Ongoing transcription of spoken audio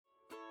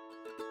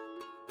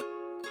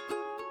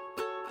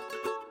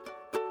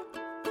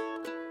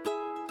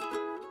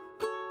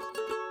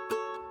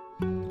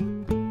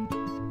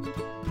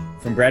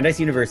From Brandeis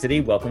University,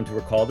 welcome to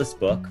Recall This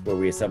Book, where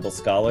we assemble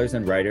scholars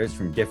and writers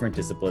from different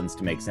disciplines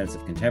to make sense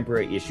of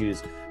contemporary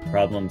issues,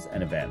 problems,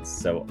 and events.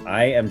 So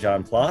I am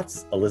John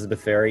Plotz.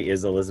 Elizabeth Ferry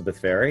is Elizabeth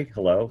Ferry.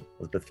 Hello,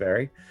 Elizabeth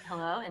Ferry.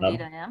 Hello,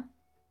 indeed I am.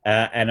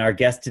 And our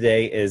guest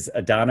today is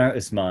Adana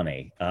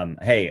Usmani.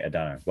 Hey,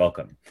 Adana,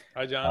 welcome.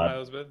 Hi, John. Hi,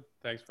 Elizabeth.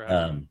 Thanks for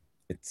having me.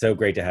 It's so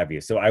great to have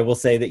you. So I will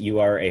say that you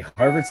are a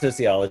Harvard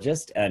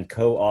sociologist and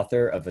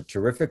co-author of a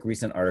terrific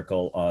recent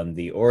article on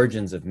the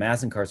origins of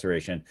mass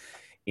incarceration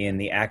in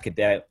the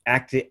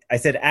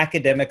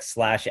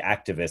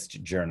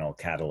academic/activist journal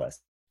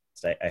Catalyst.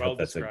 I hope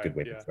that's a good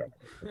way to describe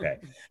it. Okay.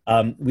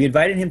 We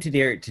invited him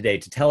today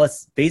to tell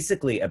us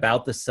basically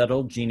about the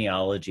subtle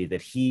genealogy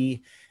that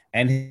he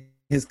and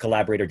his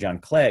collaborator John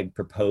Clegg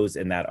propose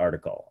in that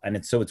article. And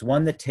it's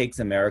one that takes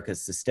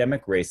America's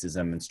systemic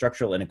racism and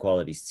structural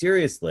inequality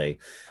seriously,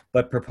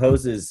 but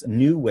proposes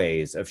new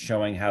ways of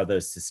showing how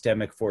those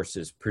systemic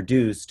forces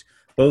produced,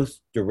 both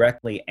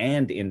directly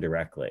and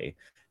indirectly,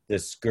 the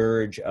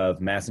scourge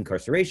of mass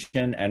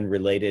incarceration and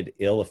related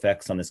ill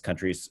effects on this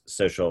country's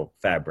social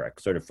fabric,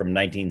 sort of from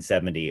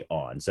 1970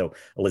 on. So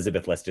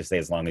Elizabeth, let's just say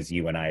as long as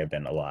you and I have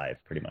been alive,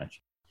 pretty much.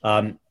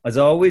 As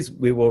always,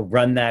 we will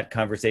run that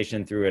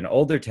conversation through an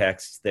older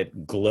text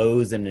that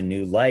glows in a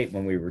new light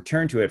when we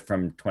return to it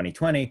from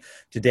 2020.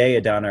 Today,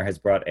 Adana has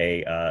brought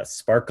a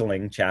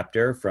sparkling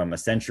chapter from a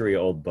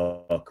century-old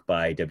book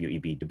by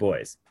W.E.B. Du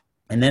Bois.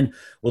 And then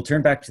we'll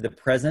turn back to the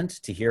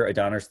present to hear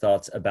Adana's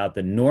thoughts about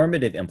the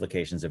normative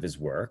implications of his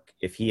work.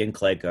 If he and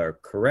Clegg are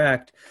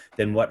correct,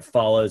 then what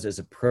follows is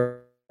a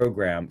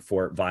program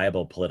for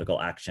viable political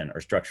action or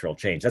structural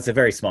change? That's a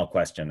very small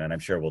question, and I'm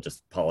sure we'll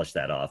just polish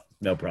that off.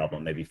 No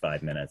problem, maybe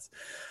 5 minutes.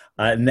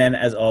 And then,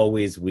 as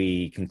always,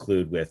 we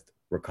conclude with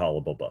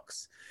recallable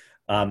books.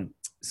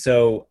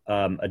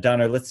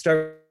 Adana, let's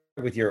start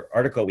with your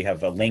article. We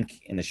have a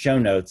link in the show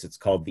notes. It's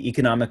called The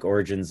Economic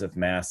Origins of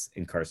Mass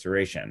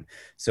Incarceration.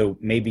 So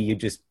maybe you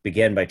just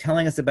begin by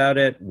telling us about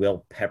it.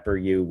 We'll pepper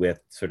you with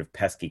sort of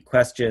pesky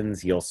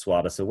questions. You'll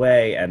swat us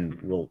away, and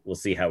we'll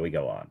see how we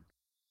go on.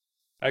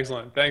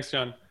 Excellent. Thanks,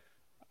 John.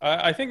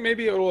 I think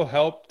maybe it will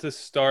help to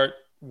start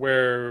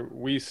where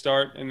we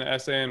start in the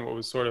essay and what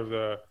was sort of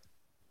the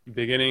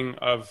beginning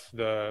of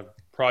the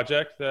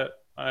project that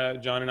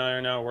John and I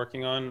are now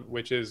working on,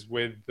 which is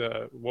with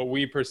what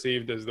we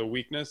perceived as the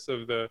weakness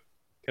of the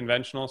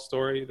conventional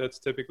story that's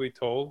typically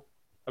told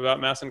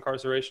about mass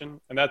incarceration.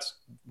 And that's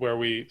where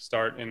we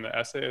start in the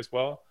essay as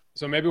well.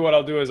 So maybe what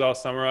I'll do is I'll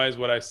summarize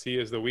what I see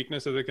as the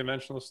weakness of the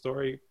conventional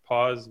story,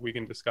 pause, we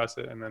can discuss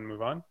it, and then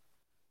move on.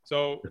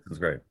 So this is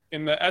great.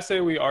 In the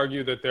essay, we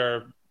argue that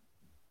there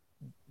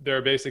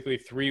are basically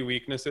three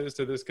weaknesses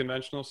to this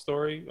conventional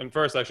story. And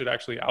first, I should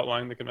actually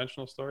outline the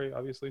conventional story,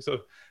 obviously. So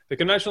the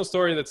conventional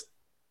story that's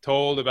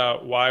told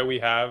about why we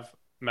have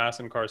mass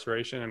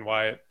incarceration and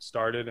why it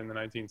started in the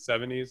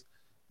 1970s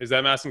is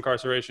that mass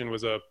incarceration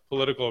was a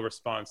political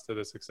response to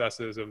the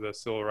successes of the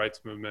civil rights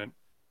movement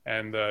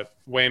and the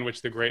way in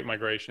which the Great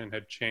Migration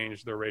had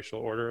changed the racial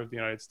order of the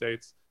United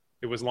States.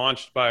 It was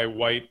launched by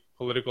white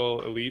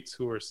political elites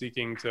who were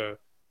seeking to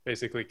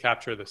basically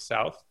capture the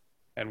South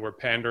and were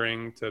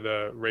pandering to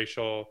the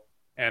racial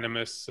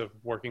animus of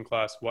working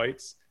class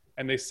whites.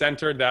 And they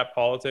centered that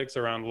politics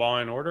around law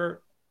and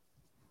order.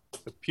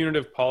 The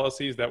punitive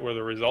policies that were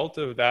the result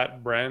of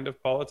that brand of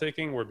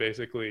politicking were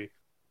basically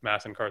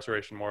mass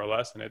incarceration, more or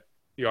less. And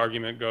the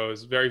argument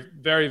goes very,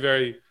 very,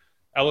 very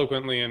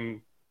eloquently and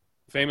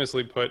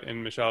famously put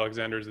in Michelle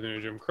Alexander's The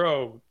New Jim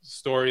Crow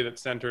story that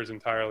centers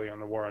entirely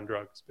on the war on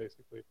drugs,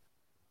 basically.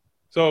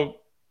 So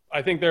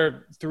I think there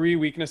are three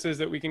weaknesses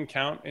that we can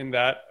count in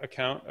that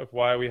account of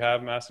why we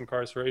have mass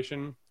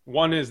incarceration.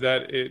 One is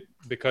that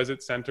because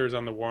it centers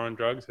on the war on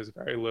drugs, has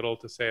very little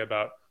to say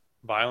about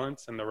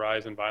violence and the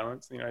rise in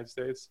violence in the United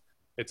States.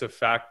 It's a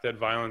fact that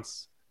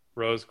violence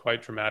rose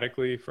quite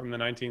dramatically from the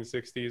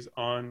 1960s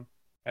on,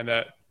 and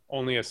that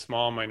only a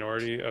small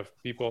minority of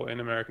people in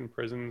American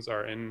prisons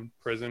are in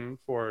prison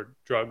for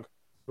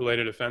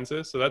drug-related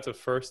offenses. So that's a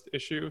first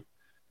issue.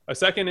 A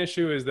second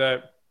issue is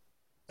that,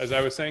 as I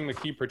was saying, the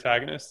key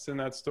protagonists in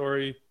that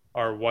story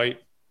are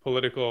white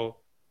political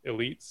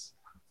elites.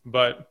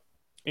 But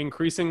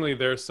increasingly,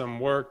 there's some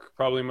work,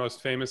 probably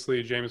most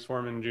famously James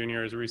Forman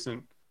Jr.'s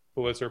recent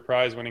Pulitzer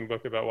Prize-winning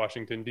book about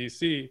Washington,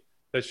 D.C.,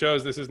 that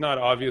shows this is not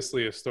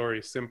obviously a story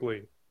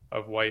simply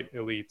of white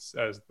elites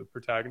as the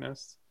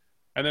protagonists.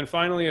 And then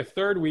finally, a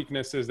third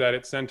weakness is that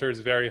it centers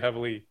very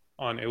heavily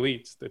on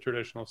elites, the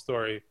traditional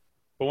story.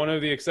 But one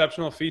of the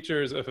exceptional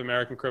features of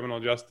American criminal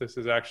justice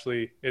is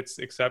actually its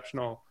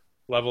exceptional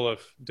level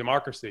of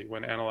democracy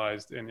when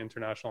analyzed in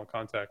international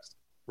context,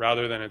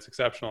 rather than its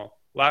exceptional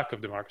lack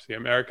of democracy.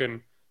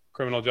 American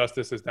criminal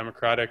justice is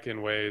democratic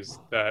in ways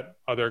that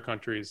other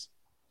countries'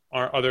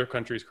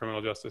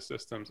 criminal justice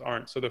systems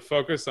aren't. So the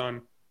focus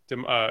on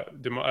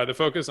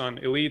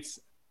elites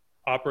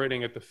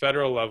operating at the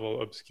federal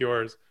level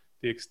obscures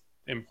the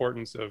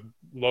importance of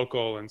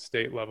local and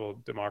state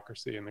level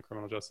democracy in the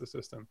criminal justice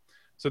system.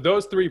 So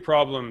those three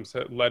problems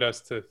led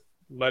us to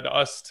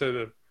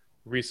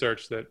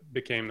research that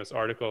became this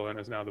article and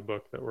is now the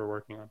book that we're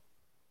working on.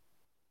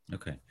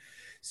 Okay.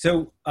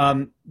 So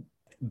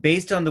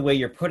based on the way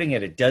you're putting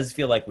it, it does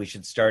feel like we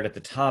should start at the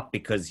top,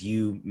 because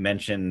you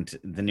mentioned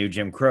the new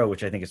Jim Crow,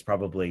 which I think is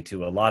probably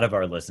to a lot of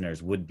our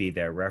listeners would be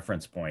their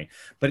reference point.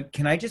 But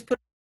can I just put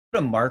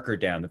a marker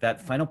down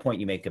that final point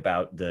you make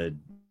about the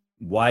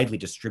widely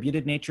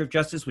distributed nature of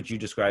justice, which you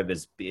describe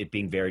as it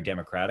being very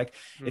democratic.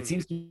 It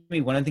seems to me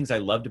one of the things I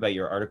loved about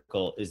your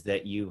article is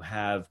that you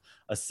have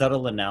a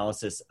subtle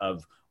analysis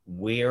of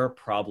where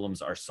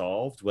problems are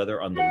solved,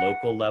 whether on the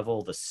local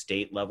level, the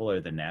state level,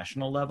 or the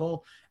national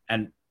level,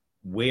 and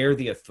where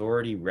the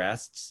authority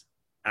rests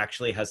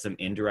actually has some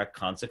indirect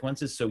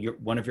consequences. So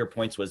one of your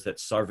points was that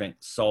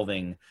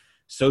solving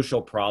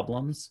social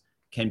problems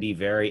can be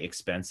very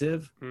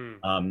expensive.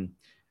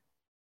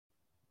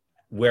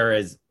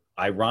 Whereas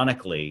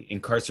ironically,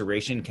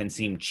 incarceration can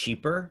seem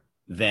cheaper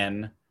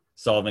than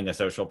solving a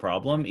social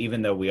problem,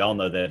 even though we all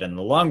know that in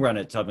the long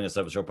run, solving a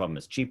social problem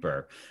is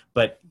cheaper.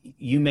 But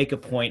you make a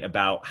point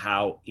about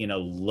how,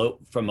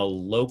 from a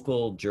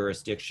local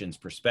jurisdiction's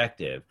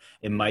perspective,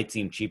 it might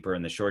seem cheaper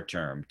in the short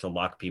term to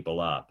lock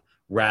people up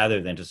rather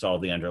than to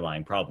solve the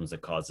underlying problems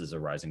that causes a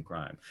rise in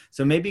crime.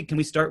 So maybe can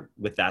we start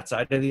with that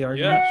side of the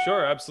argument? Yeah,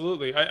 sure,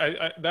 absolutely.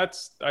 I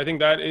think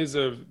that's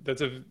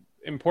a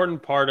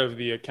important part of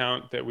the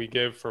account that we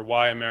give for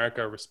why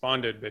America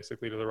responded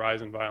basically to the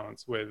rise in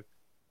violence with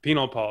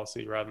penal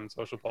policy rather than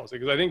social policy.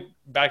 Because I think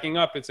backing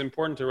up, it's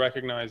important to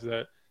recognize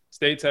that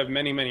states have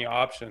many, many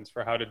options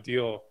for how to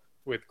deal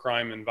with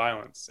crime and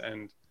violence.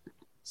 And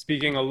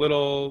speaking a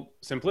little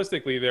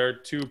simplistically, there are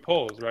two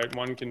poles, right?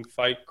 One can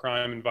fight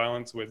crime and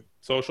violence with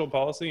social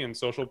policy and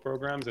social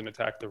programs and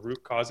attack the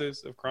root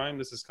causes of crime.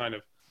 This has kind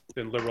of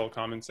been liberal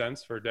common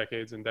sense for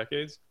decades and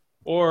decades.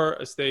 Or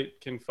a state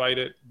can fight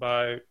it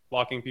by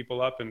locking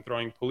people up and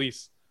throwing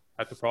police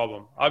at the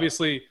problem.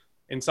 Obviously,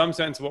 in some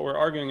sense, what we're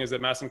arguing is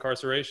that mass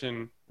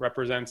incarceration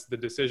represents the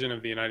decision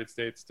of the United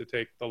States to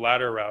take the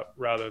latter route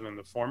rather than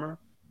the former.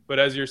 But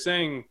as you're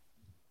saying,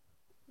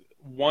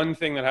 one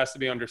thing that has to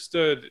be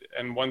understood,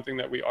 and one thing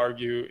that we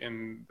argue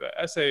in the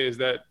essay, is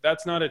that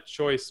that's not a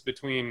choice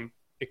between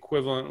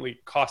equivalently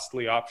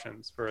costly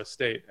options for a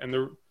state. And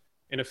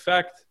in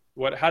effect,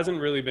 what hasn't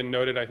really been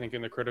noted, I think,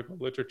 in the critical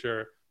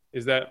literature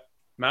is that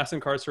mass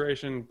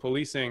incarceration,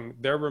 policing,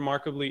 they're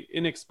remarkably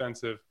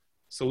inexpensive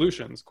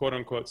solutions, quote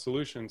unquote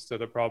solutions to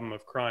the problem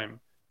of crime.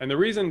 And the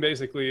reason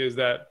basically is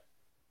that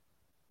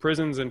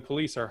prisons and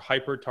police are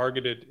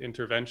hyper-targeted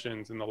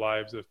interventions in the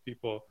lives of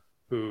people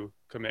who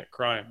commit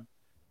crime.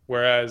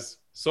 Whereas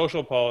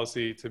social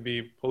policy, to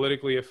be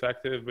politically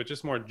effective, but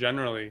just more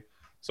generally,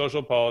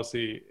 social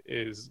policy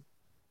is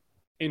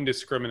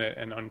indiscriminate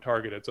and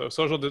untargeted. So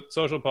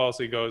social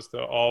policy goes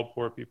to all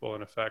poor people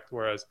in effect,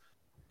 whereas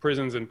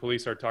prisons and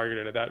police are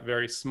targeted at that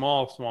very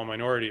small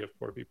minority of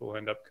poor people who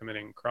end up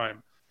committing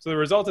crime. So the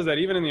result is that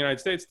even in the United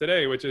States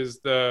today, which is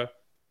the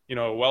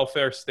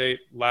welfare state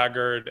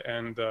laggard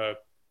and the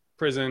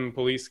prison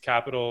police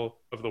capital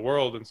of the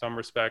world in some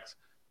respects,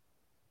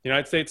 the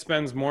United States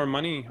spends more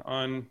money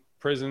on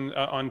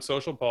on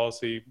social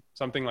policy,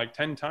 something like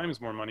 10 times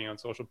more money on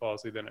social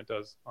policy than it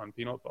does on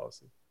penal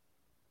policy.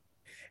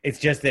 It's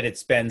just that it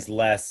spends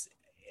less.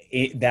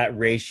 That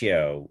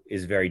ratio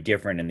is very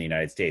different in the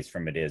United States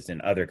from it is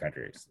in other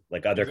countries.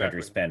 Like other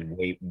countries spend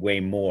way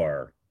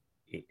more.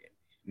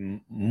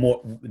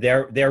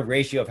 Their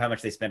ratio of how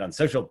much they spend on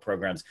social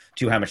programs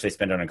to how much they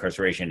spend on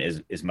incarceration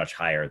is much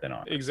higher than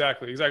ours.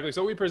 Exactly.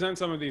 So we present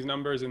some of these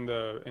numbers in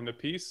the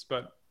piece,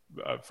 but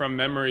from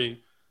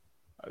memory,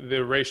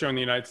 the ratio in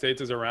the United States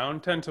is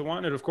around 10 to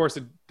 1. And of course,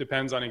 it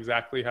depends on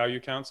exactly how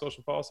you count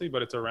social policy,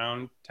 but it's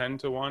around 10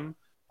 to 1.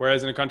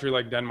 Whereas in a country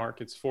like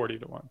Denmark, it's 40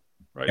 to 1.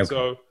 Right. Okay.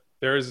 So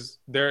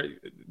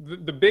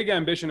the big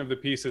ambition of the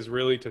piece is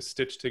really to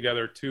stitch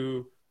together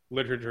two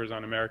literatures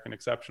on American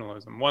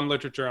exceptionalism, one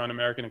literature on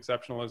American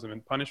exceptionalism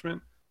and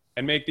punishment,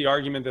 and make the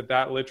argument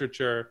that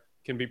literature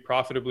can be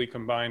profitably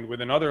combined with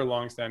another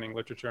longstanding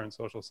literature in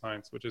social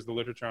science, which is the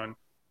literature on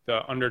the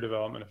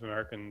underdevelopment of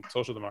American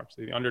social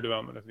democracy, the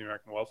underdevelopment of the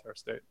American welfare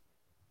state.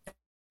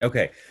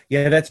 Okay.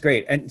 Yeah, that's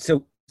great. And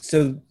so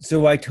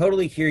I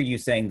totally hear you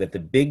saying that the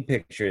big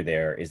picture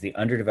there is the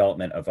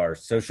underdevelopment of our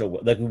social,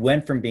 like we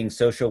went from being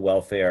social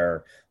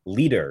welfare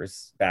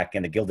leaders back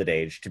in the Gilded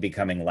Age to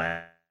becoming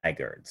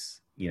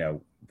laggards,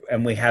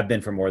 and we have been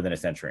for more than a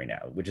century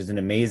now, which is an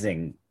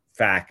amazing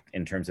fact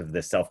in terms of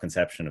the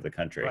self-conception of the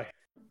country. Right.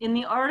 In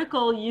the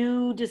article,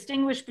 you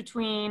distinguish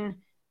between,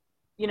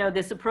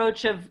 this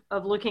approach of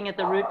looking at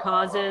the root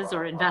causes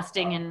or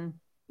investing in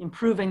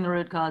improving the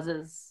root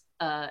causes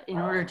in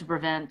order to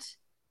prevent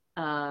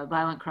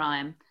violent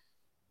crime.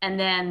 And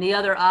then the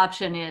other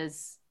option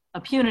is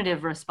a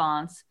punitive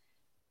response.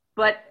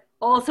 But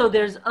also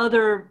there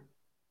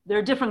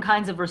are different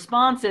kinds of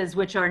responses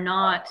which are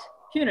not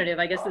punitive.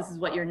 I guess this is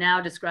what you're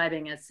now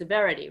describing as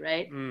severity,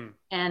 right?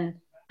 And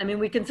I mean,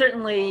 we can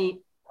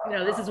certainly,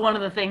 this is one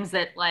of the things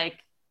that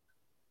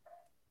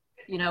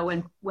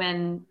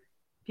when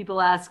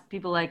people ask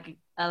people like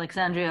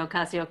Alexandria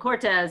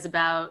Ocasio-Cortez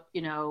about,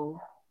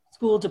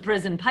 school to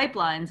prison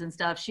pipelines and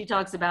stuff, she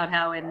talks about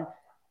how in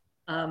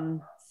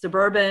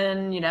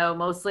suburban,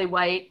 mostly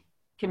white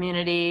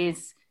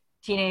communities,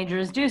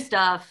 teenagers do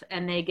stuff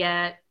and they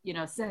get,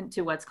 sent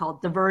to what's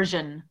called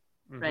diversion,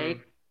 right?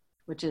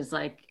 Which is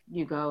like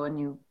you go and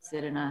you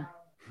sit in a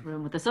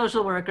room with a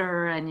social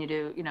worker and you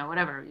do,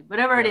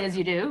 whatever it is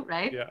you do,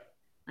 right? Yeah.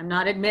 I'm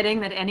not admitting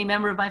that any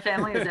member of my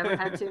family has ever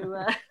had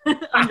to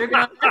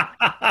undergo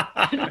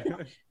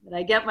that. But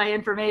I get my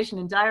information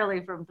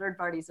entirely from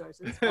third-party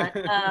sources. But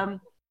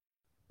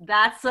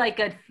that's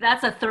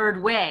a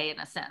third way in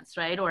a sense,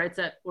 right? Or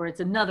it's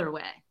another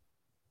way.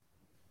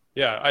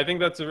 Yeah, I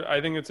think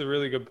it's a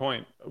really good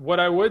point. What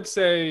I would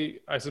say,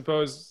 I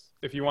suppose,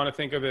 if you want to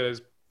think of it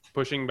as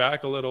pushing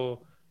back a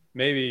little,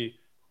 maybe,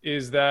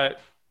 is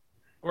that,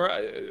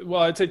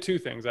 I'd say two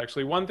things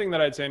actually. One thing that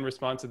I'd say in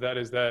response to that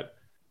is that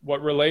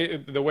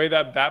the way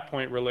that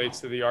point relates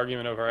to the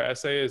argument of our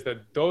essay is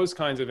that those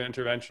kinds of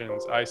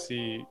interventions I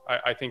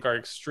think are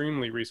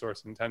extremely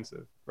resource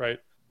intensive, right?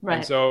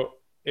 And so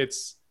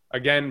it's,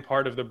 again,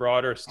 part of the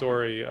broader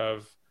story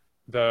of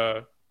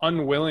the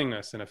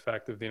unwillingness, in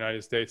effect, of the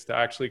United States to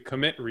actually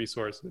commit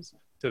resources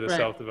to the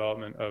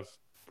self-development of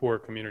poor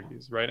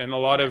communities, right? And a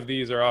lot of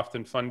these are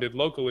often funded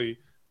locally.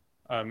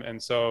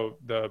 And so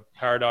the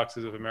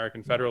paradoxes of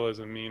American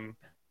federalism mean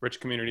rich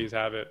communities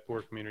have it,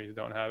 poor communities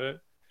don't have it.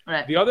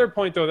 Right. The other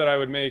point, though, that I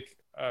would make...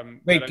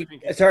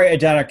 sorry,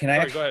 Adana, can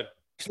I go ahead.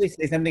 Actually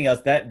say something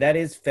else? That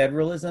is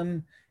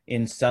federalism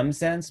in some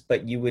sense,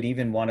 but you would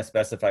even want to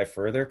specify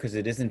further, because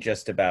it isn't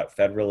just about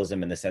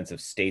federalism in the sense of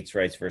states'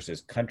 rights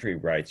versus country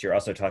rights. You're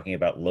also talking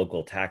about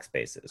local tax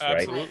bases,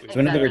 right? Absolutely. So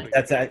in other words,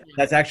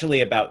 that's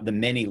actually about the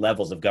many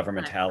levels of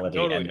governmentality.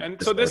 Totally.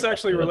 And so this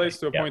actually relates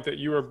to a point that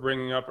you were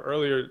bringing up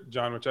earlier,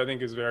 John, which I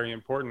think is very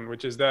important,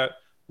 which is that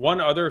one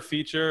other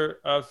feature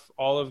of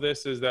all of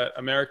this is that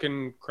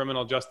American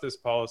criminal justice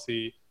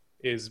policy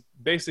is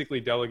basically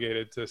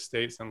delegated to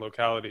states and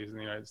localities in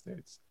the United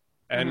States.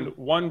 And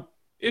one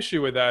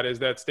issue with that is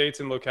that states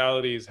and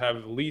localities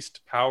have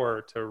least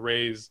power to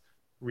raise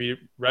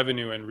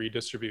revenue and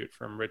redistribute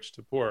from rich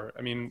to poor.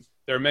 I mean,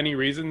 there are many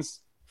reasons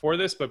for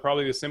this, but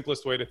probably the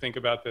simplest way to think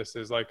about this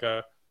is like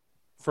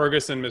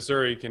Ferguson,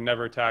 Missouri can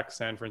never tax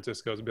San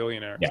Francisco's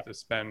billionaires to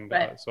spend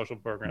social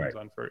programs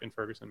in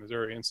Ferguson,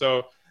 Missouri. And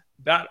so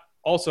that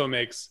also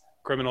makes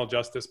criminal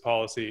justice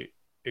policy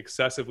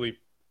excessively,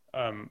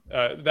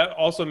 that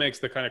also makes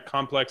the kind of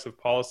complex of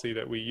policy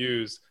that we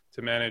use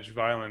to manage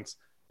violence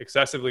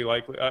exceedingly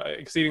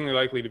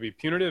likely to be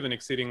punitive and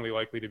exceedingly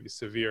likely to be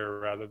severe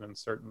rather than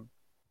certain.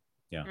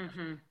 Yeah.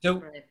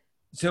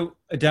 So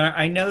Donna,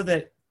 I know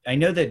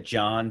that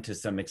John, to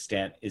some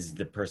extent, is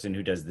the person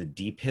who does the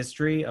deep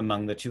history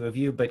among the two of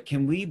you, but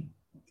can we,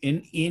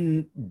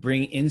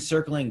 in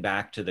circling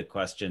back to the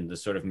question, the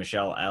sort of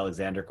Michelle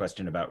Alexander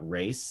question about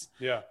race,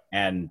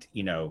 and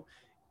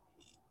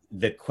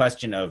the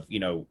question of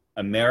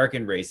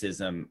American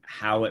racism,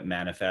 how it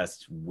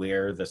manifests,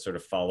 where the sort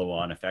of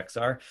follow-on effects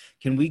are,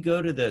 can we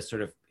go to the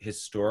sort of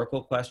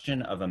historical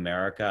question of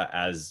America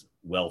as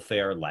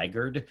welfare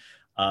laggard?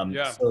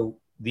 So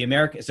the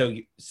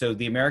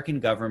American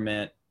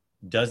government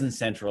doesn't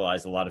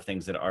centralize a lot of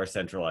things that are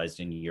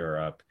centralized in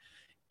Europe,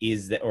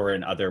 or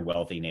in other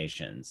wealthy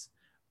nations.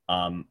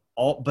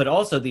 But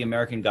also the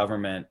American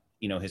government,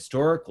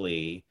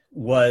 historically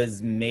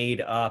was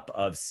made up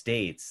of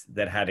states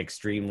that had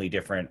extremely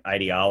different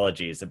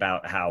ideologies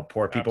about how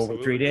poor people were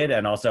treated,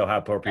 and also how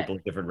poor people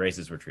of different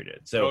races were treated.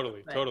 So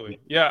totally.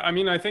 Yeah, I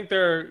mean, I think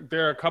there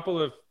are a couple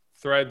of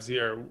threads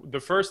here. The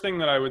first thing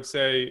that I would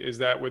say is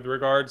that with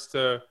regards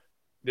to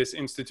this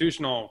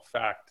institutional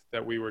fact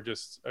that we were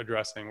just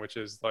addressing, which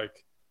is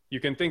like, you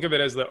can think of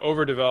it as the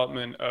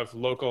overdevelopment of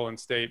local and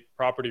state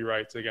property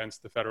rights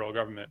against the federal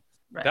government.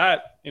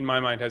 That, in my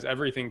mind, has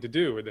everything to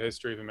do with the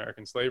history of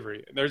American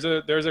slavery. There's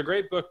a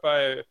great book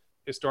by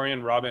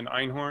historian Robin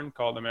Einhorn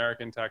called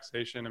American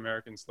Taxation,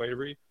 American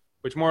Slavery,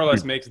 which more or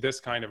less makes this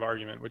kind of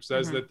argument, which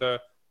says that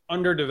the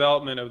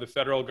underdevelopment of the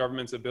federal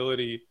government's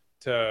ability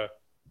to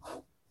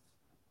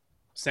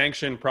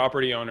sanction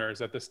property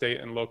owners at the state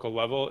and local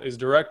level is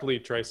directly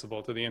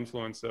traceable to the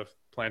influence of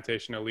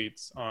plantation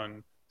elites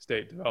on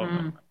state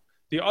development.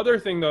 The other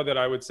thing, though, that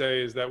I would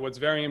say is that what's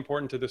very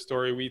important to the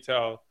story we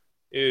tell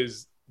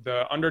is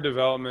the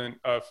underdevelopment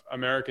of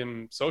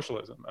American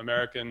socialism,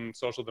 American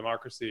social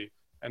democracy,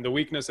 and the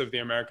weakness of the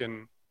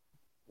American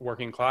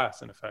working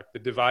class, in effect, the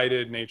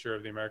divided nature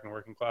of the American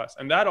working class.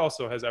 And that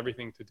also has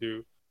everything to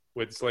do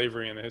with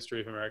slavery and the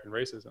history of American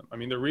racism. I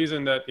mean, the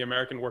reason that the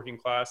American working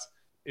class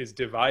is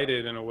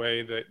divided in a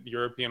way that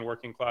European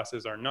working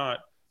classes are not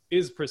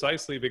is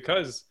precisely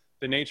because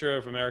the nature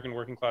of American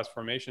working class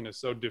formation is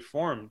so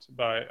deformed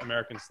by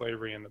American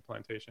slavery and the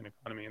plantation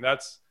economy. And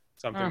that's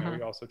something that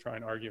we also try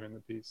and argue in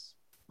the piece.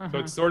 So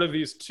it's sort of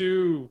these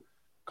two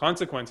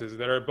consequences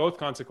that are both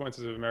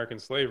consequences of American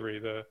slavery,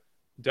 the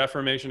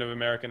deformation of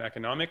American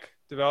economic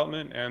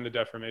development and the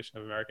deformation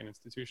of American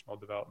institutional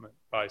development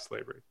by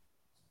slavery.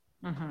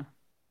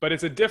 But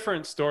it's a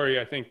different story,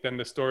 I think, than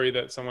the story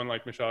that someone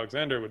like Michelle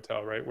Alexander would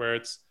tell, right? Where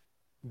it's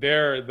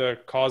there, the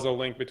causal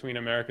link between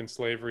American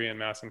slavery and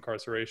mass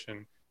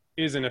incarceration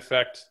is in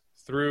effect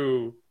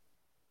through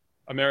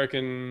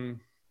American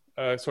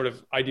sort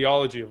of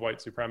ideology of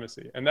white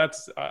supremacy. And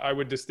that's, I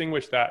would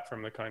distinguish that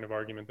from the kind of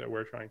argument that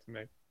we're trying to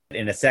make.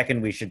 In a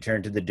second, we should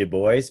turn to the Du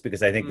Bois,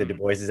 because I think the Du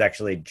Bois is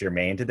actually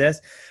germane to this.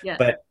 Yeah.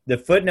 But the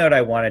footnote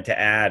I wanted to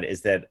add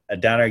is that,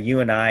 Donna, you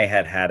and I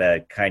had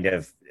a kind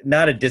of,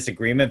 not a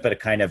disagreement, but a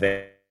kind of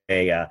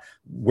a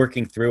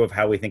working through of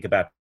how we think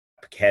about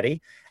Piketty.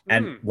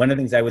 And one of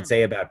the things I would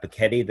say about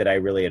Piketty that I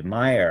really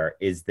admire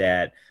is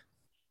that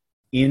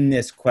in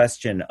this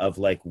question of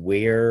like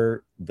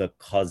where the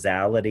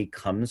causality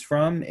comes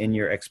from in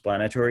your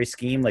explanatory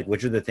scheme, like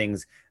which are the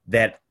things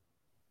that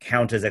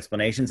count as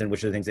explanations and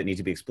which are the things that need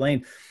to be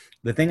explained.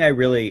 The thing I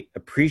really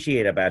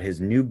appreciate about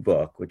his new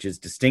book, which is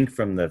distinct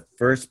from the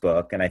first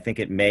book, and I think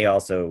it may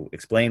also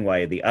explain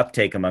why the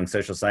uptake among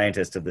social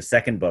scientists of the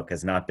second book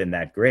has not been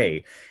that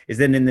great, is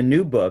that in the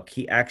new book,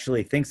 he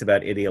actually thinks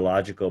about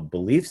ideological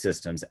belief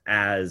systems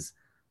as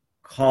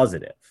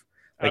causative.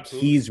 Like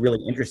Absolutely. He's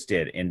really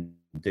interested in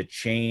the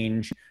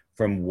change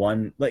from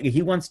one, like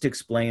he wants to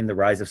explain the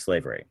rise of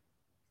slavery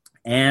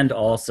and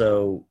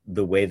also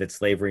the way that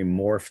slavery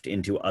morphed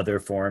into other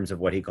forms of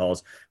what he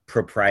calls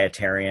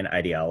proprietarian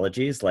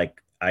ideologies,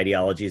 like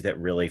ideologies that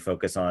really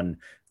focus on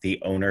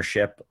the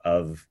ownership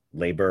of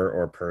labor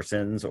or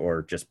persons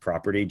or just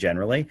property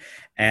generally.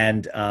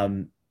 And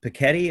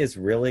Piketty is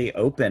really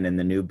open in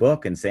the new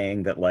book and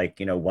saying that, like,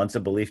 you know, once a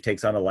belief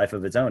takes on a life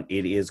of its own,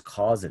 it is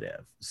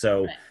causative.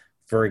 So right.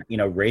 For, you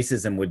know,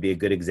 racism would be a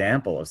good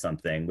example of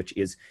something, which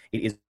is,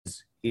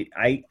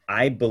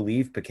 I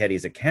believe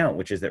Piketty's account,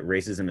 which is that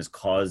racism is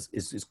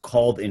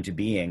called into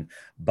being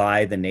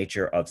by the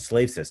nature of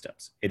slave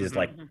systems. It is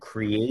like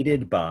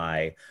created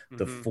by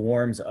the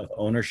forms of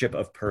ownership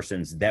of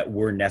persons that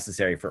were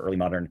necessary for early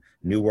modern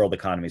New World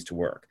economies to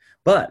work.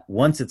 But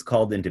once it's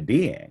called into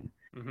being,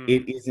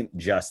 it isn't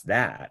just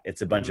that.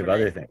 It's a bunch of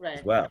other things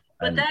as well.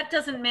 But that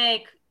doesn't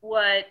make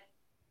what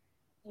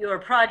your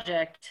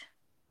project,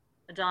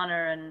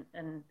 Donner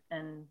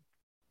and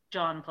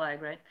John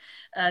Clegg,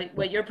 right?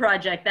 What your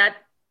project,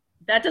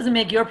 that doesn't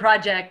make your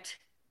project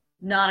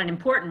not an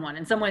important one.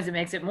 In some ways, it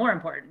makes it more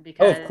important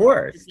because of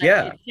course,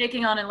 it's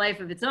taking on a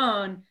life of its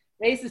own.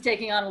 Race is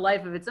taking on a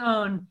life of its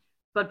own,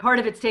 but part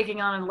of its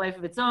taking on a life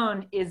of its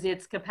own is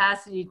its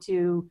capacity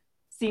to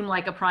seem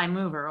like a prime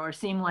mover or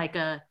seem like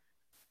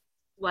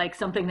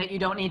something that you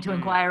don't need to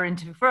inquire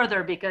into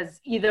further because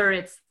either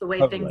it's the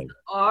way things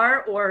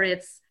are or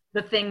it's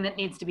the thing that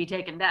needs to be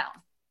taken down.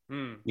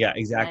 Yeah,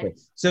 exactly. Right.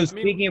 So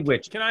speaking of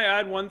which, can I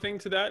add one thing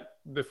to that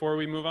before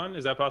we move on?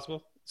 Is that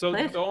possible? So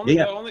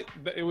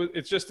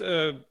it's just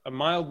a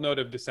mild note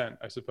of dissent,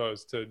 I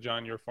suppose, to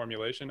John, your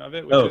formulation of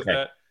it, which is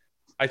that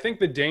I think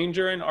the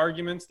danger in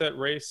arguments that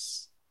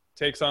race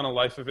takes on a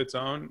life of its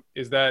own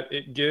is that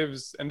it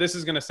gives, and this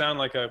is going to sound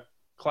like a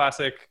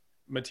classic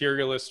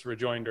materialist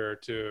rejoinder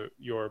to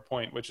your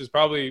point, which is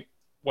probably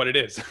what it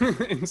is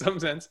in some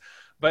sense.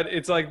 But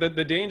it's like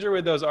the danger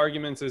with those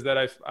arguments is that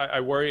I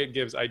worry it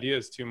gives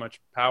ideas too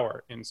much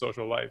power in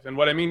social life. And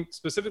what I mean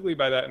specifically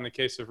by that in the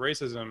case of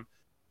racism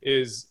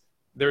is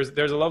there's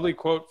a lovely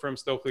quote from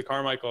Stokely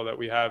Carmichael that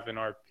we have in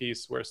our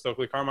piece where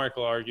Stokely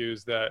Carmichael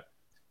argues that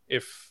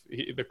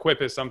the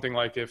quip is something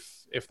like,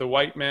 if the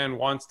white man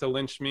wants to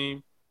lynch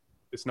me,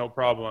 it's no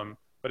problem.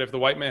 But if the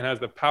white man has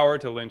the power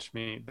to lynch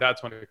me,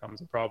 that's when it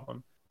becomes a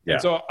problem. Yeah.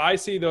 And so I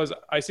see those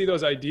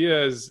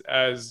ideas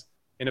as,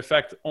 in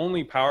effect,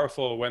 only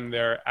powerful when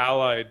they're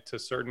allied to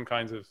certain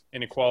kinds of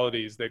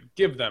inequalities that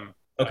give them.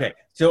 Okay.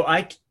 So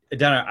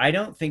Donna, I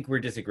don't think we're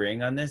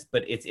disagreeing on this,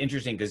 but it's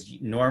interesting because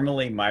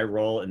normally my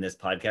role in this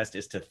podcast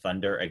is to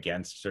thunder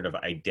against sort of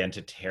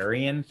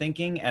identitarian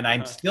thinking, and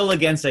I'm still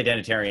against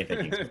identitarian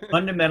thinking. So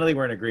fundamentally,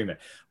 we're in agreement.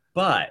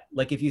 But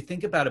like, if you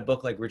think about a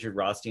book like Richard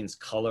Rothstein's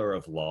Color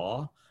of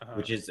Law,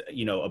 which is,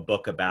 you know, a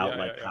book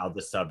about how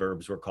the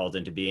suburbs were called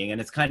into being. And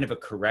it's kind of a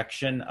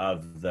correction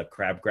of the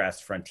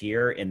Crabgrass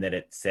Frontier in that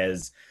it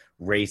says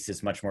race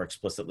is much more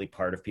explicitly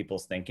part of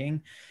people's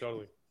thinking.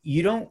 Totally.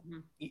 You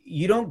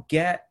don't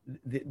get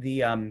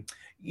the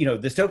you know,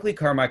 the Stokely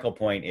Carmichael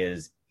point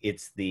is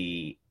it's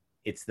the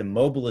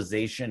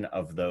mobilization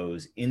of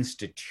those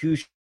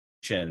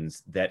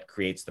institutions that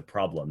creates the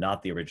problem,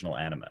 not the original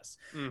animus.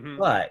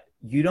 But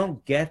you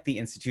don't get the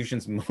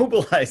institutions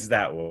mobilized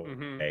that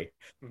way.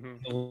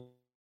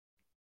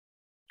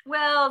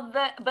 Well,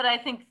 but I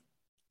think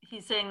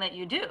he's saying that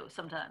you do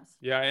sometimes.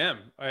 Yeah,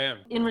 I am.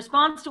 In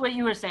response to what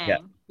you were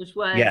saying, which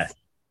was,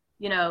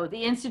 you know,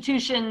 the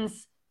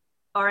institutions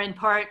are in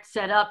part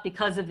set up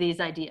because of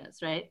these ideas,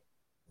 right?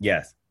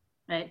 Yes.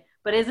 Right.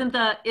 But isn't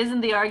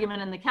the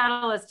argument in the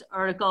Catalyst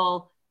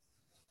article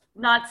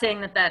not saying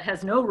that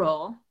has no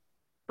role,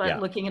 but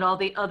looking at all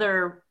the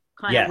other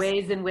kind of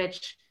ways in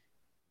which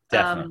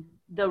the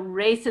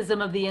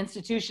racism of the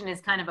institution is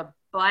kind of a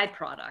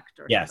byproduct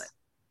or something?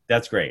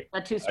 That's great. Is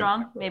that too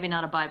strong? Maybe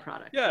not a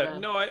byproduct. Yeah,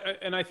 no,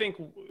 I think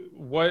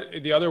what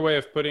the other way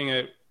of putting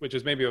it, which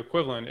is maybe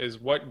equivalent, is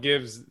what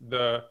gives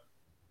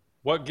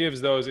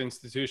those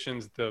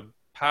institutions the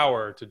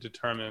power to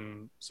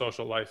determine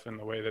social life in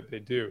the way that they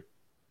do.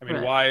 I mean,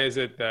 Right. why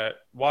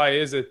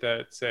is it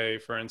that, say,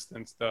 for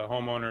instance, the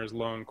Homeowners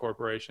Loan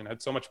Corporation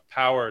had so much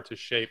power to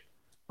shape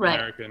Right.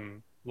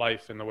 American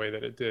life in the way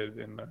that it did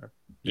in the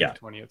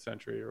 20th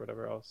century or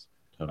whatever else?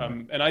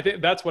 Totally. And I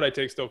think that's what I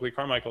take Stokely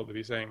Carmichael to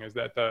be saying, is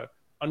that the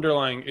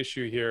underlying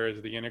issue here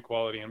is the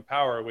inequality in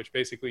power, which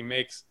basically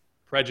makes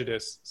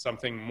prejudice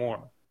something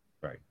more.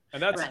 Right.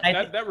 And that's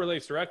Right. that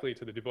relates directly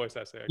to the Du Bois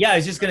essay. Yeah, I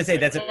was just going to say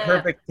that's a Yeah.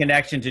 perfect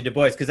connection to Du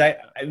Bois, because I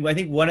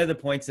think one of the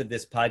points of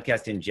this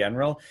podcast in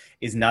general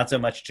is not so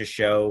much to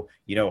show,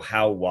 you know,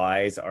 how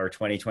wise our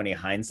 2020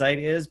 hindsight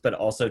is, but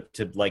also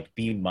to like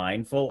be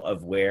mindful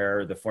of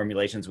where the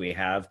formulations we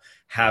have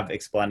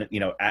you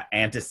know,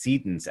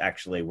 antecedents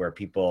actually, where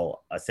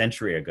people a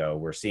century ago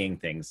were seeing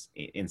things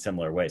in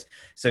similar ways.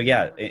 So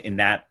yeah, in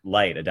that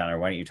light, Adaner,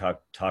 why don't you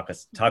talk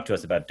to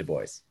us about Du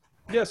Bois?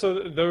 Yeah, so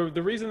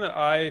the reason that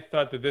I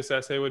thought that this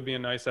essay would be a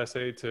nice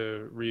essay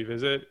to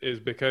revisit is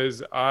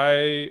because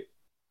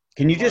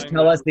Can you just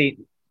tell us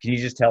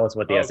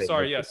what the essay is? Oh,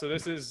 sorry, yeah. So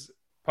this is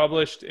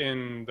published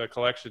in the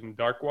collection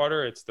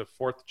Darkwater. It's the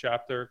 4th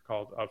chapter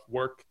called Of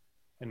Work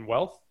and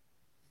Wealth.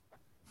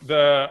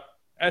 The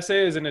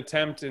essay is an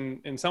attempt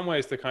in some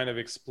ways to kind of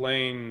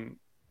explain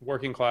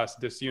working class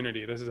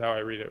disunity. This is how I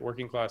read it: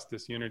 working class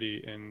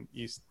disunity in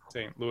East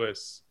St.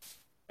 Louis.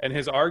 And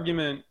his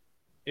argument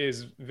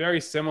is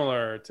very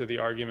similar to the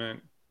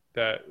argument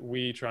that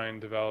we try and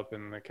develop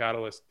in the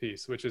Catalyst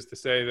piece, which is to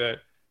say that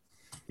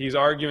he's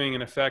arguing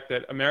in effect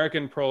that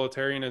American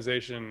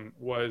proletarianization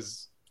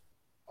was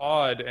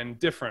odd and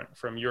different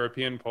from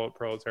European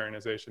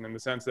proletarianization, in the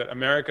sense that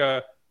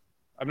America,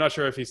 I'm not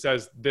sure if he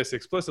says this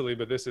explicitly,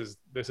 but this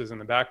is in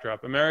the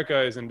backdrop.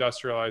 America is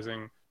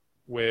industrializing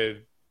with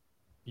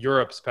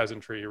Europe's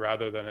peasantry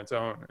rather than its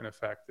own, in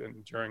effect.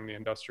 And during the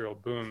industrial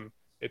boom,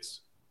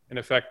 it's in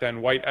effect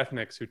then white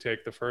ethnics who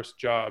take the first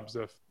jobs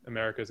of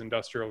America's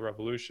industrial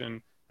revolution,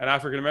 and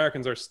African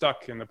Americans are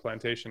stuck in the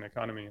plantation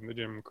economy in the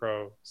Jim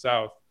Crow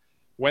South.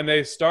 When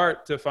they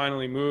start to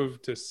finally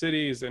move to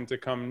cities and to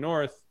come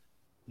north,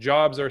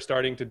 jobs are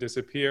starting to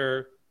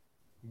disappear.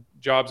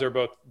 Jobs are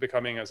both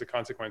becoming, as a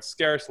consequence,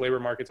 scarce. Labor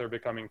markets are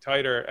becoming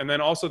tighter. And then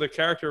also the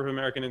character of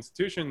American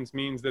institutions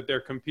means that they're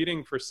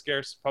competing for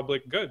scarce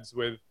public goods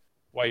with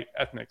white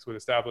ethnics, with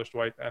established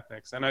white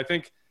ethnics. And I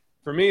think,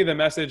 for me, the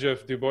message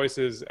of Du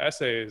Bois's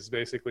essay is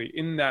basically,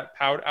 in that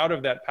out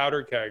of that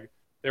powder keg,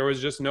 there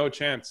was just no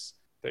chance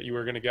that you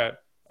were going to get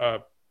a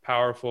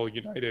powerful,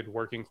 united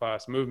working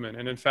class movement.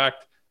 And in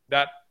fact,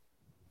 that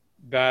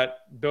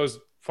those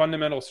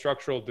fundamental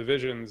structural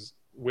divisions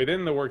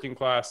within the working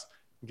class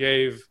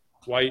gave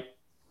white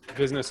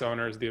business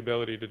owners the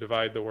ability to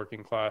divide the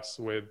working class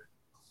with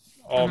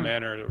all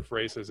manner of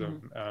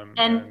racism.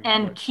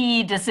 And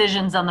key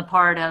decisions on the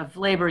part of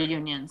labor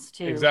unions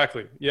too.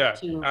 Exactly. Yeah,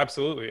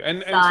 absolutely.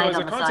 And so as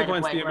a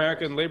consequence, the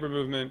American labor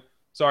movement,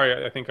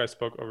 sorry, I think I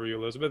spoke over you,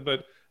 Elizabeth,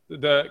 but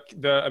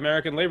the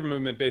American labor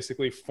movement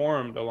basically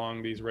formed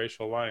along these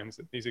racial lines,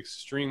 these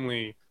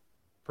extremely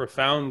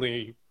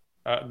profoundly,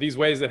 these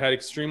ways that had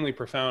extremely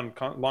profound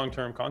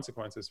long-term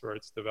consequences for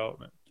its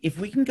development. If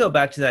we can go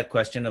back to that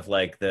question of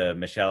like the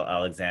Michelle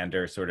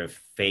Alexander sort of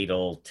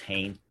fatal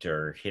taint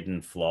or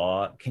hidden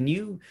flaw, can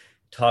you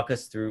talk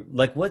us through,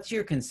 like, what's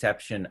your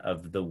conception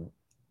of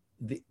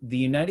the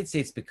United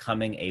States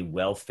becoming a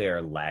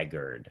welfare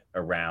laggard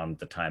around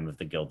the time of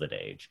the Gilded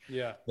Age?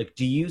 Yeah. Like,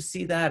 do you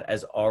see that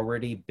as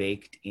already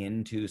baked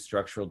into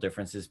structural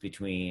differences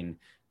between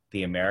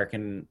the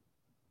American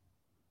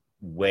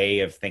way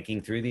of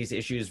thinking through these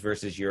issues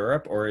versus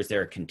Europe, or is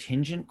there a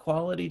contingent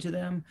quality to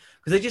them?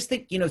 Because I just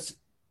think, you know,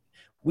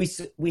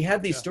 we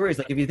have these stories,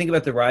 like if you think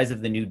about the rise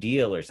of the New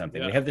Deal or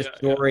something, we have this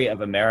story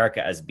of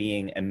America as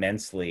being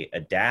immensely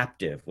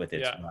adaptive with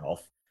its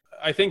wealth.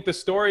 I think the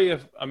story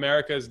of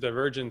America's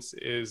divergence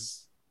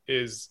is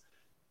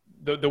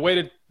the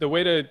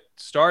way to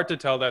start to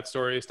tell that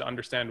story is to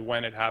understand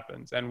when it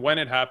happens. And when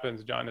it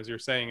happens, John, as you're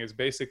saying, is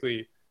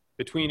basically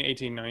between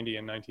 1890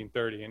 and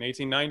 1930. In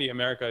 1890,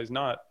 America is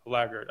not a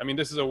laggard. I mean,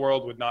 this is a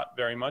world with not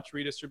very much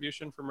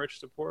redistribution from rich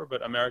to poor,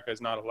 but America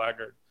is not a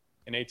laggard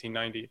in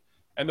 1890.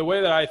 And the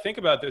way that I think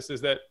about this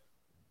is that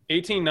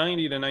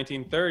 1890 to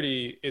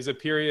 1930 is a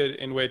period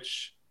in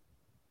which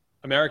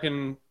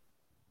American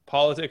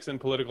politics and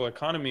political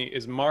economy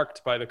is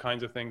marked by the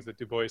kinds of things that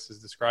Du Bois is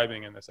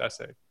describing in this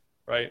essay,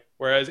 right?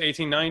 Whereas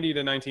 1890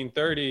 to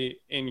 1930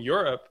 in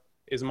Europe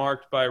is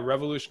marked by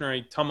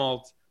revolutionary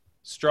tumult,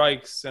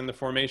 strikes, and the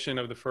formation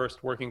of the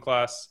first working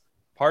class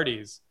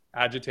parties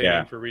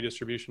agitating for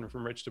redistribution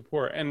from rich to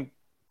poor. And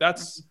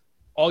that's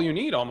all you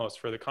need almost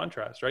for the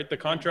contrast, right? The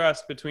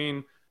contrast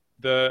between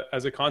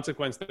as a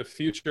consequence, the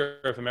future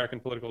of American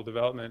political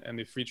development and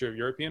the future of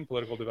European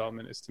political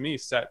development is, to me,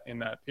 set in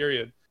that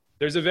period.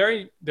 There's a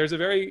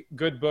very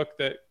good book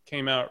that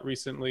came out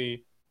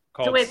recently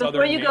called So wait, Southern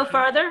before you Nation. go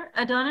further,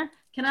 Adaner,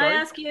 can I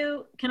ask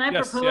you, I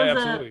just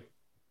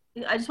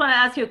want to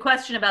ask you a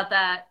question about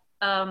that.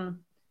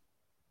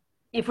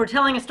 If we're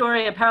telling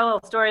a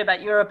parallel story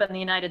about Europe and the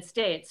United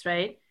States,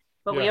 right?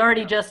 But we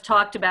already just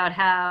talked about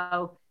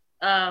how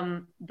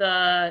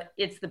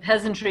it's the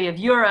peasantry of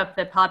Europe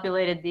that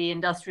populated the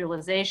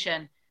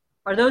industrialization.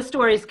 Are those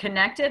stories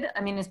connected?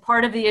 I mean, is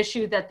part of the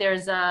issue that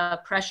there's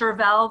a pressure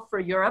valve for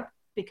Europe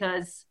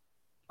because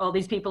all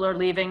these people are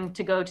leaving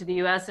to go to the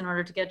US in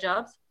order to get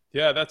jobs?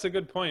 Yeah, that's a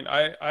good point.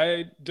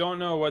 I don't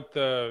know what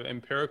the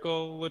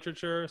empirical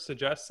literature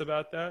suggests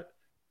about that.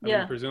 I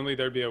mean, presumably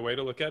there'd be a way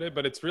to look at it,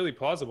 but it's really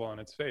plausible on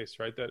its face,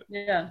 right?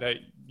 That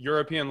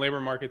European labor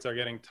markets are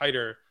getting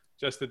tighter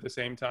just at the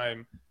same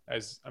time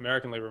as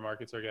American labor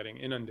markets are getting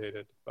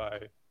inundated by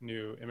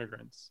new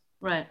immigrants.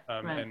 Right.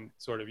 And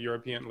sort of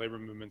European labor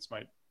movements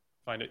might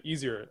find it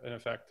easier, in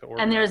effect, to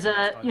organize. And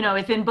there's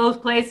if in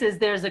both places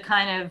there's a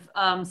kind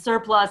of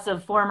surplus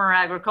of former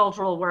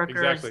agricultural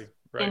workers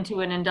into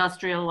an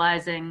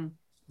industrializing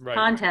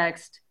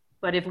context,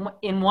 but if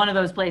in one of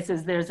those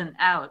places there's an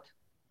out.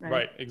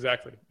 Right.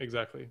 Exactly.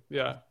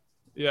 Yeah.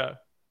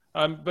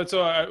 But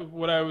so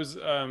what I was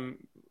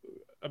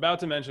about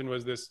to mention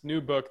was this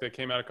new book that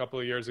came out a couple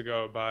of years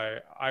ago by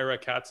Ira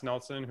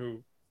Katznelson,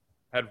 who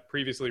had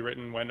previously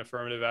written When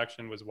Affirmative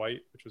Action Was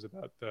White, which was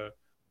about the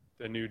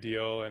New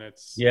Deal, and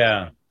it's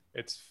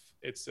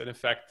in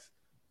effect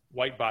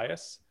white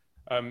bias.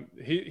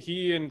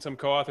 He and some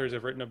co-authors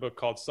have written a book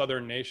called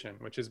Southern Nation,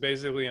 which is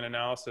basically an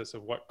analysis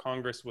of what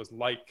Congress was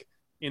like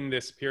in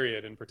this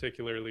period, and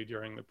particularly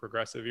during the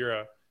Progressive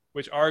era,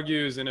 which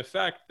argues in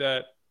effect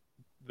that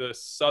the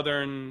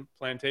Southern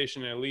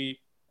plantation elite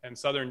and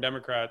Southern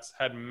Democrats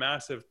had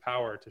massive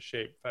power to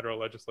shape federal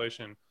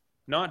legislation,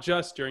 not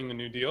just during the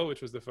New Deal,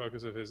 which was the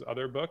focus of his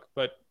other book,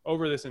 but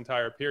over this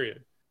entire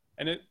period.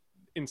 And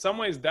in some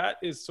ways, that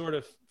is sort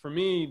of, for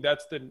me,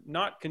 that's the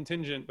not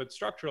contingent but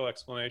structural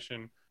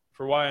explanation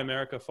for why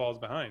America falls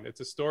behind.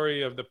 It's a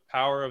story of the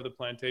power of the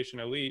plantation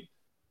elite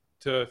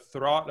to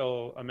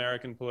throttle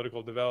American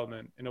political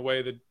development in a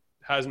way that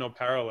has no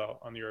parallel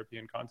on the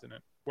European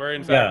continent, where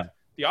in fact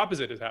the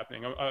opposite is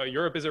happening.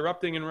 Europe is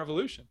erupting in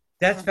revolution.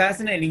 That's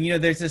fascinating.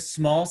 There's a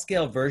small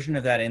scale version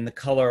of that in The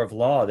Color of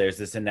Law. There's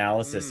this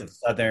analysis of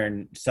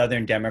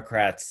Southern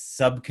Democrats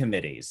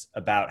subcommittees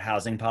about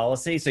housing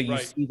policy. So you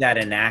see that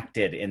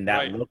enacted in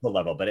that local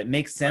level, but it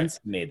makes sense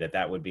to me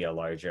that would be a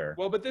larger.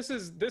 Well, but this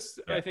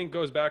I think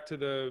goes back to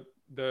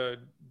the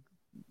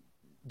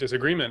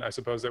disagreement, I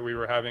suppose, that we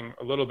were having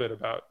a little bit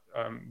about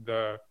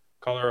The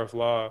Color of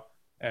Law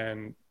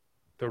and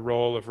the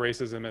role of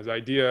racism as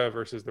idea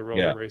versus the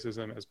role of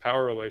racism as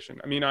power relation.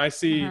 I mean, I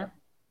see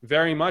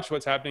very much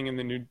what's happening in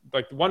the new,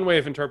 one way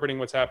of interpreting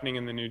what's happening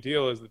in the New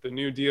Deal is that the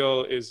New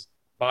Deal is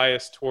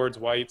biased towards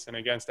whites and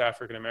against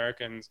African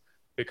Americans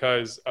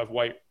because of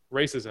white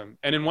racism.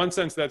 And in one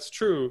sense, that's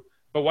true.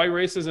 But white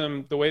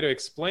racism, the way to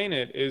explain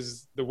it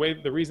is the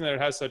reason that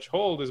it has such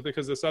hold is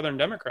because the Southern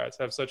Democrats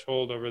have such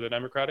hold over the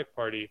Democratic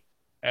Party.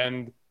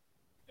 And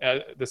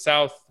the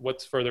South,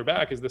 what's further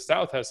back, is the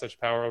South has such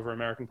power over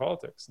American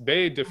politics.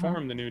 They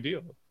deformed the New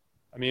Deal.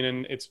 I mean,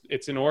 and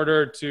it's in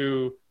order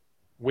to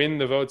win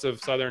the votes of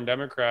Southern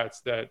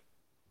Democrats that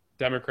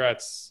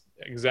Democrats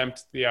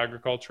exempt the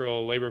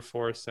agricultural labor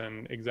force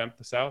and exempt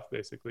the South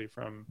basically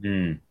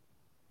from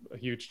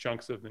huge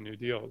chunks of the New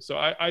Deal. So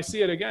I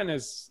see it again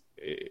as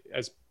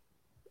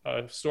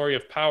a story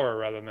of power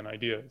rather than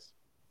ideas.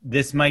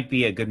 This might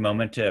be a good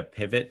moment to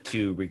pivot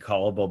to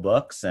recallable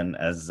books. And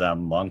as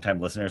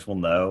longtime listeners will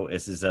know,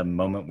 this is a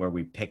moment where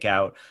we pick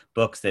out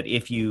books that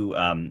if you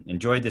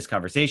enjoyed this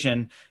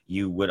conversation,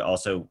 you would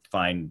also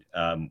find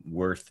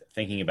worth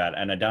thinking about.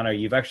 And Adana,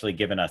 you've actually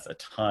given us a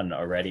ton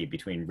already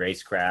between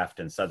Racecraft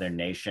and Southern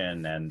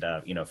Nation and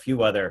a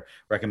few other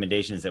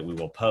recommendations that we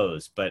will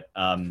post, but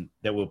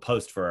that we'll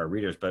post for our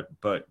readers.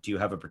 But do you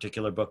have a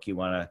particular book you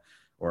want to,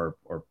 or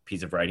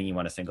piece of writing you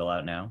want to single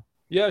out now?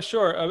 Yeah,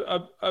 sure.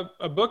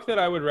 A book that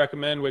I would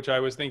recommend, which I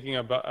was thinking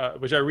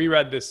about, which I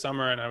reread this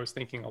summer and I was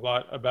thinking a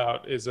lot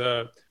about, is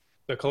the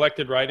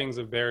collected writings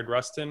of Bayard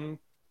Rustin,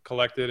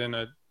 collected in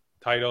a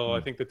title. I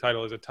think the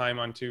title is A Time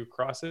on Two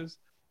Crosses.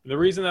 The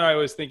reason that I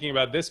was thinking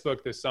about this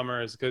book this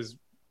summer is because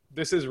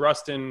this is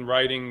Rustin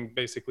writing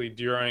basically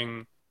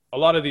during, a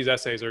lot of these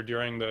essays are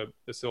during the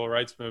civil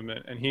rights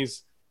movement, and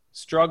he's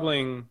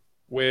struggling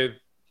with,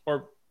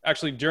 or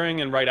actually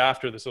during and right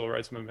after the civil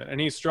rights movement. And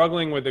he's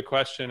struggling with the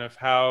question of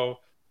how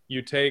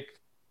you take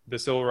the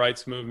civil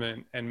rights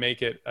movement and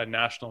make it a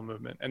national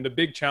movement. And the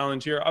big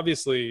challenge here,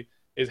 obviously,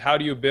 is how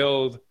do you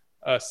build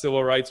a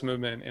civil rights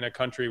movement in a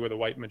country with a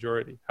white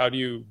majority? How do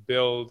you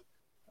build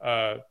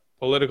a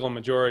political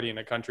majority in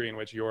a country in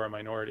which you're a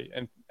minority?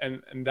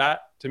 And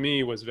that, to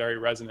me, was very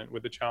resonant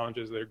with the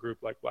challenges that a group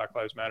like Black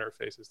Lives Matter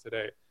faces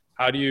today.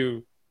 How do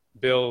you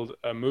build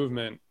a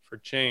movement for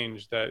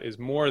change that is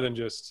more than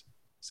just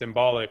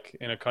symbolic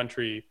in a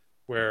country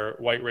where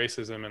white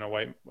racism and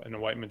a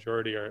white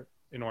majority are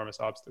enormous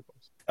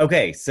obstacles?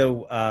 Okay,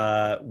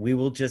 so we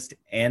will just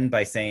end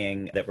by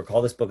saying that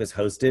Recall This Book is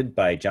hosted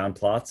by John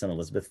Plotz and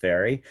Elizabeth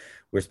Ferry.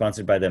 We're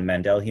sponsored by the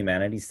Mandel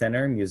Humanities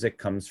Center. Music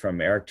comes from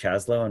Eric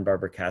Chaslow and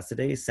Barbara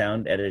Cassidy.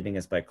 Sound editing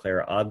is by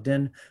Clara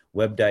Ogden.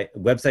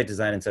 website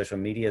design and social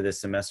media this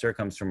semester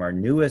comes from our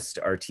newest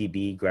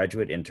RTB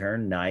graduate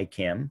intern, Nai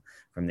Kim,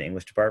 from the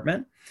English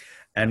department.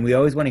 And we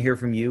always want to hear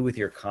from you with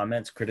your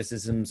comments,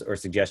 criticisms, or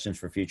suggestions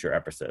for future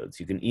episodes.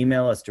 You can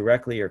email us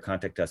directly or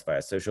contact us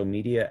via social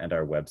media and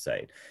our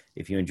website.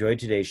 If you enjoyed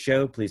today's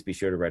show, please be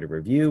sure to write a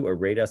review or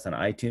rate us on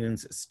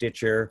iTunes,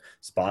 Stitcher,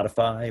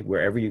 Spotify,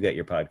 wherever you get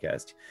your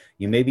podcast.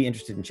 You may be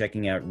interested in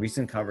checking out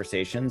recent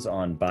conversations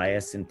on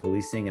bias in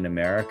policing in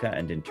America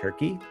and in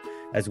Turkey,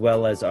 as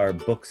well as our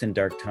Books in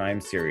Dark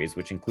Times series,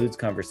 which includes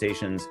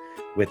conversations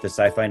with the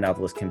sci-fi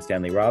novelist Kim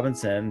Stanley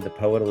Robinson, the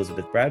poet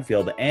Elizabeth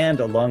Bradfield,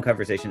 and a long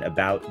conversation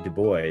about Du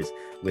Bois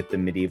with the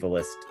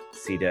medievalist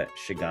Sita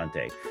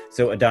Shigante.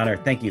 So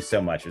Adaner, thank you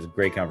so much. It was a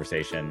great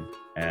conversation.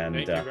 And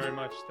thank you very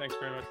much. Thanks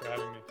very much for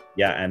having me.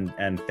 Yeah,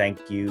 and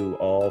thank you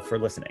all for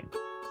listening.